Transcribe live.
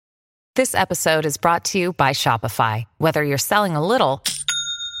This episode is brought to you by Shopify. Whether you're selling a little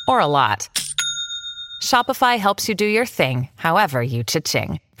or a lot, Shopify helps you do your thing, however you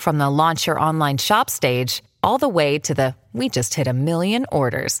cha-ching. From the launch your online shop stage, all the way to the we just hit 1 million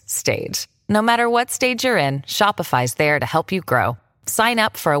orders stage. No matter what stage you're in, Shopify's there to help you grow. Sign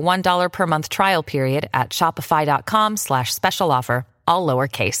up for a $1 per month trial period at shopify.com/special offer, all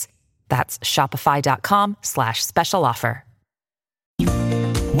lowercase. That's shopify.com/special offer.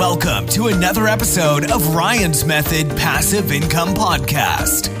 Welcome to another episode of Ryan's Method Passive Income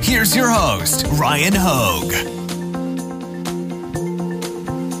Podcast. Here's your host, Ryan Hogue.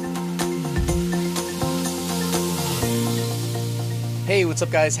 Hey, what's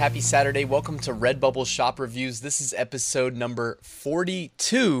up guys? Happy Saturday. Welcome to Redbubble Shop Reviews. This is episode number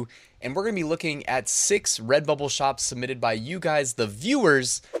 42, and we're going to be looking at 6 Redbubble shops submitted by you guys, the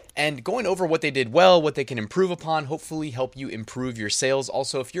viewers, and going over what they did well, what they can improve upon, hopefully help you improve your sales.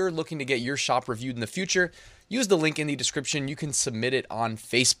 Also, if you're looking to get your shop reviewed in the future, use the link in the description. You can submit it on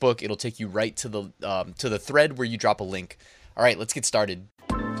Facebook. It'll take you right to the thread where you drop a link. All right, let's get started.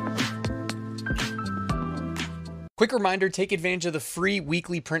 Quick reminder, take advantage of the free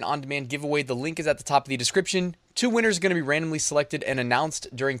weekly print-on-demand giveaway. The link is at the top of the description. 2 winners are going to be randomly selected and announced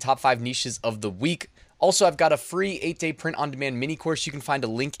during Top 5 Niches of the Week. Also, I've got a free 8-day print-on-demand mini course. You can find a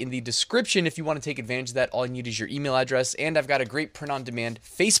link in the description if you want to take advantage of that. All you need is your email address. And I've got a great print-on-demand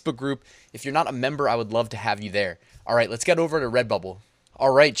Facebook group. If you're not a member, I would love to have you there. All right, let's get over to Redbubble.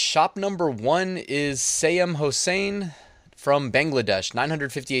 All right, shop number 1 is Sayam Hossain from Bangladesh,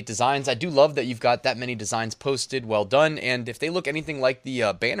 958 designs. I do love that you've got that many designs posted. Well done. And if they look anything like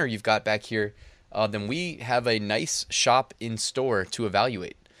the banner you've got back here, then we have a nice shop in store to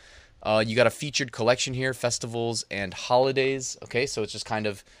evaluate. You got a featured collection here, festivals and holidays. Okay, so it's just kind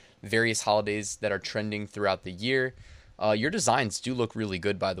of various holidays that are trending throughout the year. Your designs do look really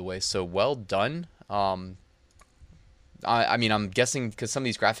good, by the way, so well done. I mean, I'm guessing because some of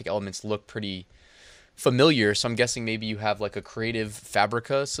these graphic elements look pretty familiar, so I'm guessing maybe you have like a Creative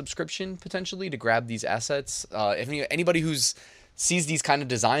Fabrica subscription potentially to grab these assets. If anybody who's sees these kind of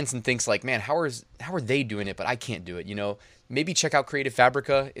designs and thinks like, man, how are they doing it, but I can't do it, you know, maybe check out Creative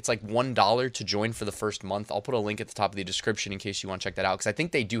Fabrica. It's like $1 to join for the first month. I'll put a link at the top of the description in case you want to check that out, because I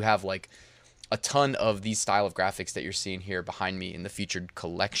think they do have like a ton of these style of graphics that you're seeing here behind me in the featured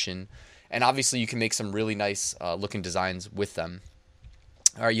collection. And obviously you can make some really nice looking designs with them.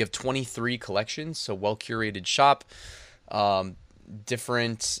 All right, you have 23 collections, so well-curated shop,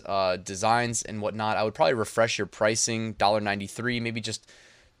 different designs and whatnot. I would probably refresh your pricing, $1.93, maybe just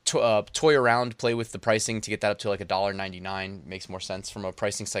toy around, play with the pricing to get that up to like $1.99. Makes more sense from a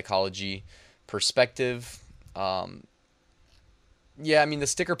pricing psychology perspective. Yeah, I mean, the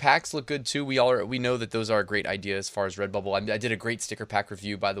sticker packs look good too. We know that those are a great idea as far as Redbubble. I did a great sticker pack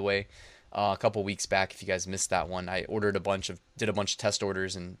review, by the way, a couple weeks back. If you guys missed that one, I did a bunch of test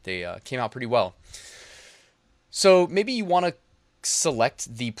orders, and they came out pretty well. So maybe you want to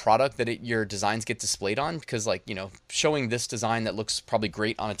select the product that your designs get displayed on, because like, you know, showing this design that looks probably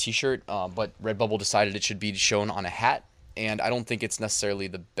great on a t-shirt, but Redbubble decided it should be shown on a hat, and I don't think it's necessarily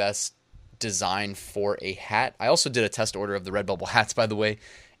the best design for a hat. I also did a test order of the Redbubble hats, by the way,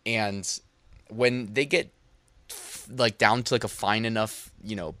 and when they get like down to like a fine enough,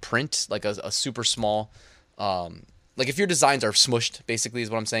 you know, print, like a super small, like if your designs are smushed, basically is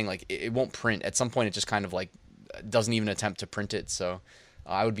what I'm saying, like it won't print. At some point it just kind of like doesn't even attempt to print it, so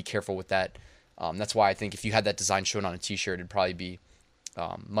I would be careful with that. That's why I think if you had that design shown on a t-shirt, it'd probably be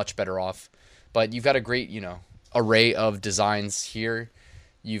much better off. But you've got a great, you know, array of designs here.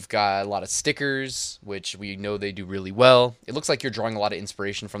 You've got a lot of stickers, which we know they do really well. It looks like you're drawing a lot of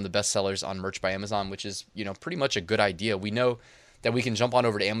inspiration from the bestsellers on Merch by Amazon, which is, you know, pretty much a good idea. We know that we can jump on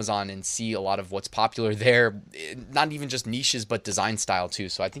over to Amazon and see a lot of what's popular there, not even just niches, but design style too.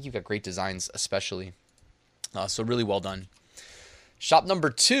 So I think you've got great designs, especially. So really well done. Shop number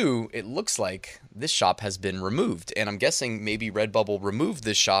 2, it looks like this shop has been removed, and I'm guessing maybe Redbubble removed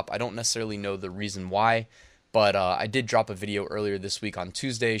this shop. I don't necessarily know the reason why. But I did drop a video earlier this week on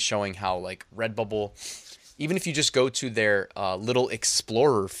Tuesday showing how like Redbubble, even if you just go to their little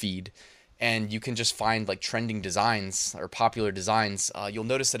Explorer feed and you can just find like trending designs or popular designs, you'll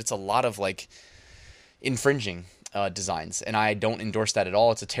notice that it's a lot of like infringing designs. And I don't endorse that at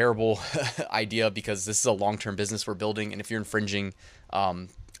all. It's a terrible idea because this is a long-term business we're building. And if you're infringing, I'm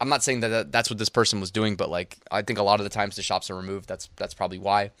not saying that that's what this person was doing, but like I think a lot of the times the shops are removed. That's probably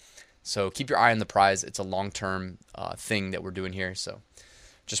why. So keep your eye on the prize. It's a long-term thing that we're doing here. So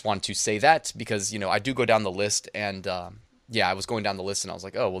just wanted to say that because, you know, I do go down the list and yeah, I was going down the list and I was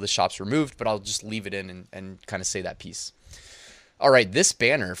like, oh, well, this shop's removed, but I'll just leave it in and kind of say that piece. All right, this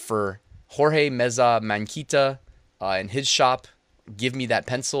banner for Jorge Meza Manquita in his shop, Give Me That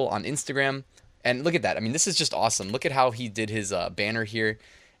Pencil on Instagram. And look at that. I mean, this is just awesome. Look at how he did his banner here.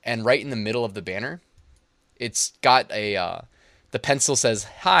 And right in the middle of the banner, it's got the pencil says,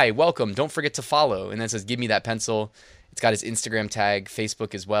 "Hi, welcome. Don't forget to follow." And then it says, "Give me that pencil." It's got his Instagram tag,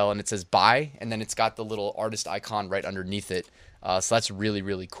 Facebook as well. And it says, "Buy." And then it's got the little artist icon right underneath it. So that's really,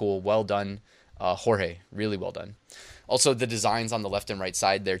 really cool. Well done, Jorge. Really well done. Also, the designs on the left and right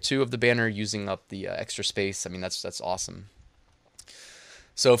side there, too, of the banner, using up the extra space. I mean, that's awesome.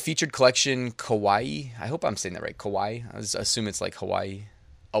 So, featured collection, Kauai. I hope I'm saying that right. Kauai. I assume it's like Hawaii,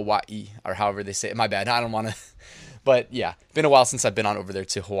 or however they say it. My bad. I don't want to. But, yeah, been a while since I've been on over there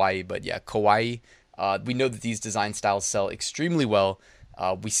to Hawaii. But, yeah, Kauai. We know that these design styles sell extremely well.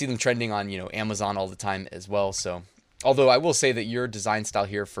 We see them trending on, Amazon all the time as well. So, although I will say that your design style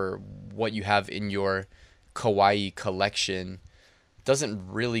here for what you have in your Kauai collection doesn't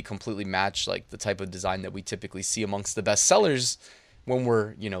really completely match like the type of design that we typically see amongst the best sellers when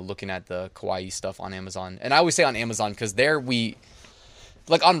we're, looking at the Kauai stuff on Amazon. And I always say on Amazon because there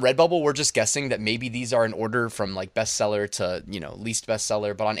like on Redbubble, we're just guessing that maybe these are in order from like bestseller to, least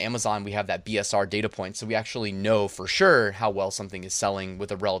bestseller. But on Amazon, we have that BSR data point. So we actually know for sure how well something is selling with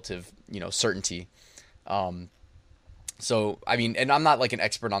a relative, certainty. So, I mean, and I'm not like an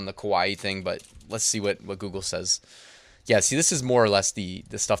expert on the Kauai thing, but let's see what Google says. Yeah, see, this is more or less the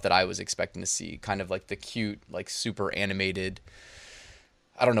stuff that I was expecting to see. Kind of like the cute, like super animated.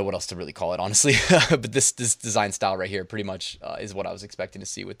 I don't know what else to really call it, honestly. But this design style right here pretty much is what I was expecting to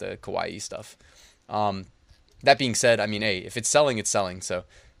see with the Kauai stuff. That being said, I mean, hey, if it's selling, it's selling. So,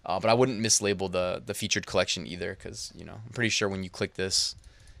 but I wouldn't mislabel the featured collection either because, I'm pretty sure when you click this,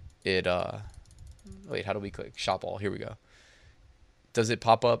 it... Wait, how do we click? Shop all. Here we go. Does it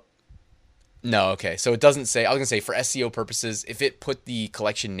pop up? No, okay. So it doesn't say... I was going to say, for SEO purposes, if it put the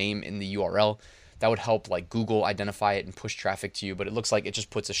collection name in the URL, that would help like Google identify it and push traffic to you. But it looks like it just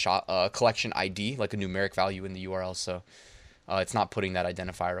puts a collection ID, like a numeric value in the URL. So it's not putting that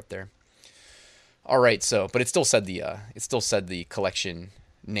identifier up there. All right. So, but it still said the collection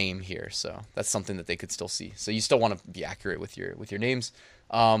name here. So that's something that they could still see. So you still want to be accurate with your names.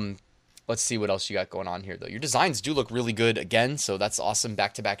 Let's see what else you got going on here, though. Your designs do look really good again, so that's awesome.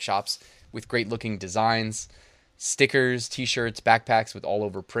 Back-to-back shops with great-looking designs. Stickers, T-shirts, backpacks with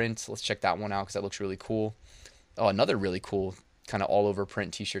all-over print. Let's check that one out because that looks really cool. Oh, another really cool kind of all-over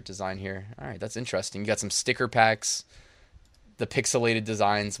print T-shirt design here. All right, that's interesting. You got some sticker packs, the pixelated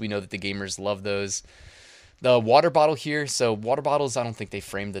designs. We know that the gamers love those. The water bottle here. So water bottles, I don't think they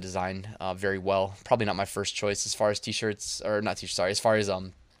framed the design very well. Probably not my first choice as far as T-shirts, or not T-shirts, sorry, as far as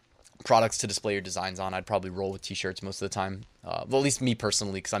products to display your designs on. I'd probably roll with T-shirts most of the time. Well, at least me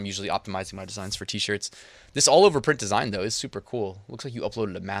personally, because I'm usually optimizing my designs for T-shirts. This all-over print design, though, is super cool. Looks like you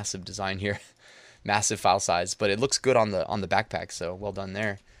uploaded a massive design here. Massive file size, but it looks good on the backpack, so well done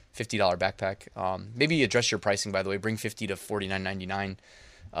there. $50 backpack. Maybe address your pricing, by the way. Bring $50 to $49.99.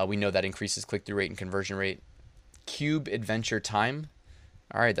 We know that increases click-through rate and conversion rate. Cube Adventure Time.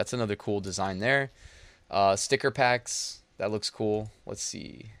 All right, that's another cool design there. Sticker packs. That looks cool. Let's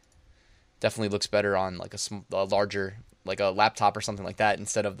see. Definitely looks better on like a larger, like a laptop or something like that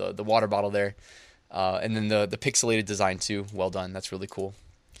instead of the water bottle there. And then the pixelated design too. Well done. That's really cool.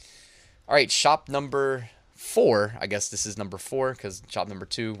 All right, shop number 4. I guess this is number 4 because shop number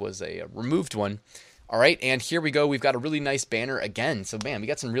 2 was a removed one. All right, and here we go. We've got a really nice banner again. So, man, we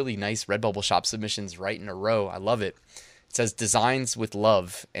got some really nice Redbubble shop submissions right in a row. I love it. It says Designs with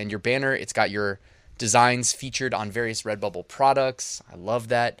Love. And your banner, it's got your designs featured on various Redbubble products. I love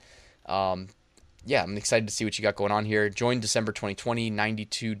that. Yeah, I'm excited to see what you got going on here. Joined December 2020,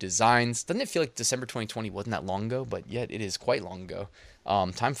 92 designs. Doesn't it feel like December 2020 wasn't that long ago? But yet it is quite long ago.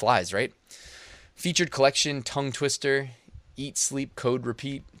 Time flies, right? Featured collection, Tongue Twister, Eat, Sleep, Code,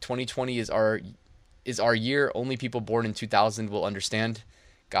 Repeat. 2020 is our year. Only people born in 2000 will understand.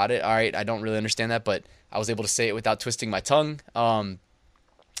 Got it. All right. I don't really understand that, but I was able to say it without twisting my tongue.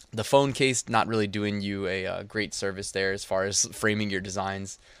 The phone case, not really doing you a great service there as far as framing your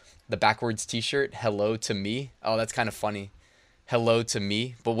designs. The backwards t-shirt, hello to me. Oh, that's kind of funny. Hello to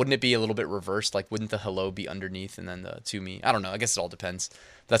me. But wouldn't it be a little bit reversed? Like, wouldn't the hello be underneath and then the to me? I don't know. I guess it all depends.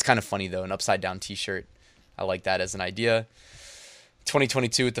 That's kind of funny, though. An upside down t-shirt. I like that as an idea.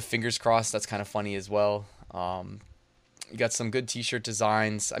 2022 with the fingers crossed. That's kind of funny as well. You got some good t-shirt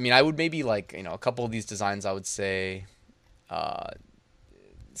designs. I mean, I would maybe like, a couple of these designs, I would say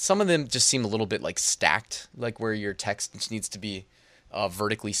some of them just seem a little bit like stacked, like where your text just needs to be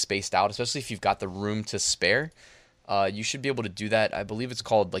vertically spaced out, especially if you've got the room to spare. You should be able to do that. I believe it's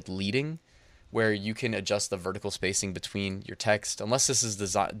called like leading, where you can adjust the vertical spacing between your text, unless this is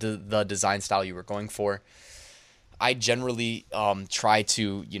the design style you were going for. I generally try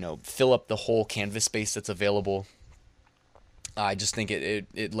to, fill up the whole canvas space that's available. I just think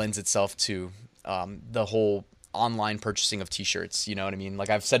it lends itself to the whole online purchasing of t-shirts. You know what I mean? Like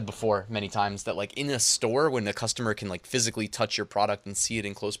I've said before many times that like in a store, when the customer can like physically touch your product and see it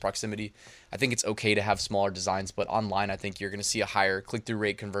in close proximity, I think it's okay to have smaller designs. But online, I think you're going to see a higher click-through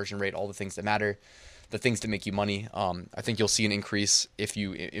rate, conversion rate, all the things that matter, the things that make you money. I think you'll see an increase if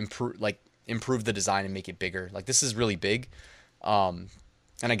you improve the design and make it bigger. Like this is really big. And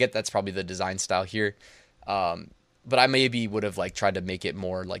I get that's probably the design style here. But I maybe would have like tried to make it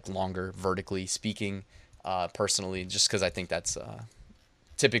more like longer vertically speaking, personally, just because I think that's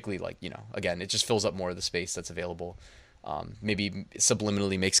typically like, again, it just fills up more of the space that's available. Maybe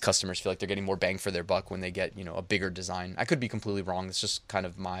subliminally makes customers feel like they're getting more bang for their buck when they get, a bigger design. I could be completely wrong. It's just kind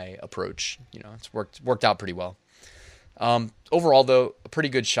of my approach. It's worked out pretty well. Overall though, a pretty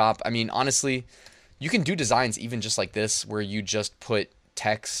good shop. I mean, honestly, you can do designs even just like this, where you just put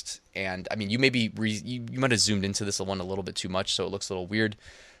text, and I mean, you maybe you might have zoomed into this one a little bit too much, so it looks a little weird.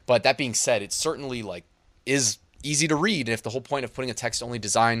 But that being said, it's certainly like is easy to read. And if the whole point of putting a text-only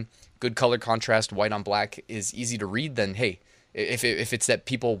design, good color contrast, white on black, is easy to read, then hey, if it's that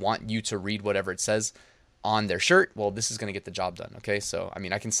people want you to read whatever it says on their shirt, well, this is going to get the job done. Okay, so I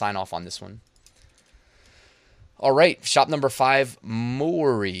mean, I can sign off on this one. All right, shop number 5,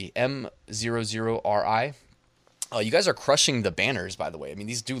 Mori, M00RI. You guys are crushing the banners, by the way. I mean,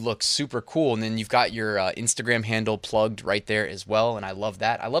 these do look super cool. And then you've got your Instagram handle plugged right there as well. And I love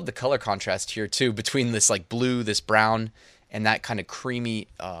that. I love the color contrast here too, between this like blue, this brown, and that kind of creamy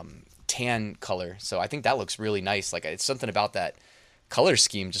tan color. So I think that looks really nice. Like it's something about that color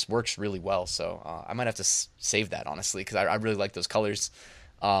scheme just works really well. So I might have to save that, honestly, because I really like those colors.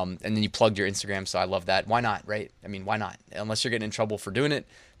 And then you plugged your Instagram, so I love that. Why not, right? I mean, why not? Unless you're getting in trouble for doing it,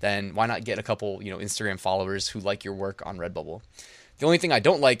 then why not get a couple, Instagram followers who like your work on Redbubble? The only thing I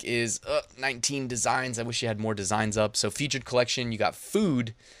don't like is 19 designs. I wish you had more designs up. So featured collection, you got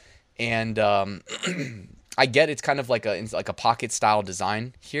food, and I get it's kind of like a pocket style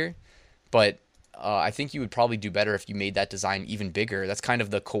design here, but I think you would probably do better if you made that design even bigger. That's kind of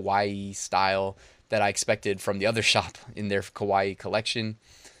the kawaii style that I expected from the other shop in their kawaii collection.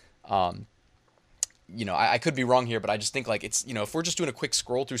 I could be wrong here, but I just think like it's, if we're just doing a quick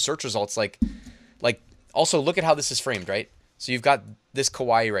scroll through search results, like also look at how this is framed, right? So you've got this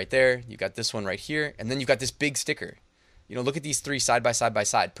kawaii right there, you've got this one right here, and then you've got this big sticker. Look at these 3 side by side by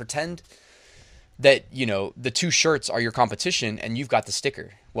side. Pretend that, the 2 shirts are your competition and you've got the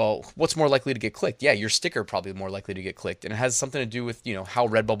sticker. Well, what's more likely to get clicked? Yeah, your sticker probably more likely to get clicked. And it has something to do with, how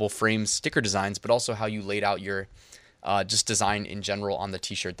Redbubble frames sticker designs, but also how you laid out your just design in general on the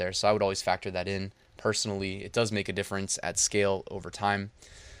t-shirt there. So I would always factor that in. Personally, it does make a difference at scale over time.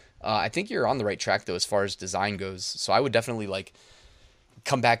 I think you're on the right track though as far as design goes. So I would definitely like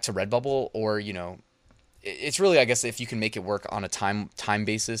come back to Redbubble, or it's really, I guess, if you can make it work on a time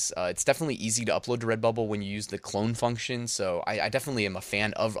basis. It's definitely easy to upload to Redbubble when you use the clone function. So I definitely am a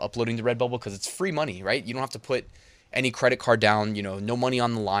fan of uploading to Redbubble because it's free money, right? You don't have to put any credit card down, no money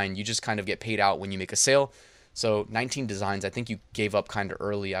on the line. You just kind of get paid out when you make a sale. So 19 designs, I think you gave up kind of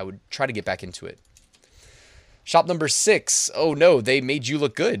early. I would try to get back into it. Shop number 6. Oh no, they made you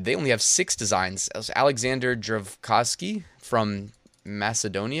look good. They only have 6 designs. Alexander Dravkovsky from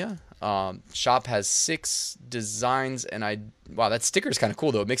Macedonia. Shop has 6 designs, and wow, that sticker is kind of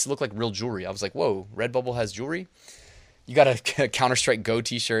cool though. It makes it look like real jewelry. I was like, whoa, Redbubble has jewelry? You got a Counter-Strike Go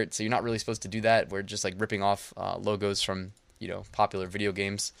t-shirt, so you're not really supposed to do that. We're just like ripping off logos from, popular video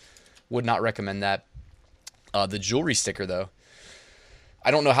games. Would not recommend that. The jewelry sticker though, I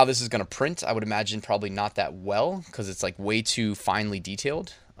don't know how this is going to print. I would imagine probably not that well because it's like way too finely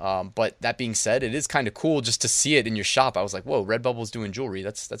detailed. But that being said, it is kind of cool just to see it in your shop. I was like, whoa, Redbubble's doing jewelry.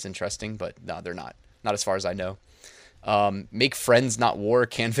 That's interesting. But no, they're not. Not as far as I know. Make friends, not war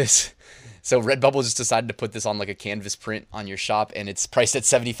canvas. So Redbubble just decided to put this on like a canvas print on your shop, and it's priced at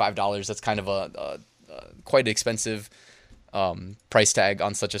 $75. That's kind of a quite expensive price tag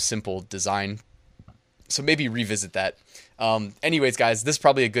on such a simple design. So maybe revisit that. Anyways, guys, this is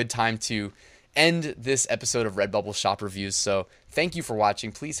probably a good time to end this episode of Redbubble Shop Reviews. So thank you for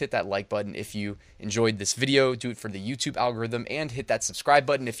watching. Please hit that like button if you enjoyed this video. Do it for the YouTube algorithm, and hit that subscribe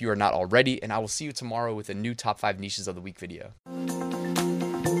button if you are not already. And I will see you tomorrow with a new Top 5 Niches of the Week video.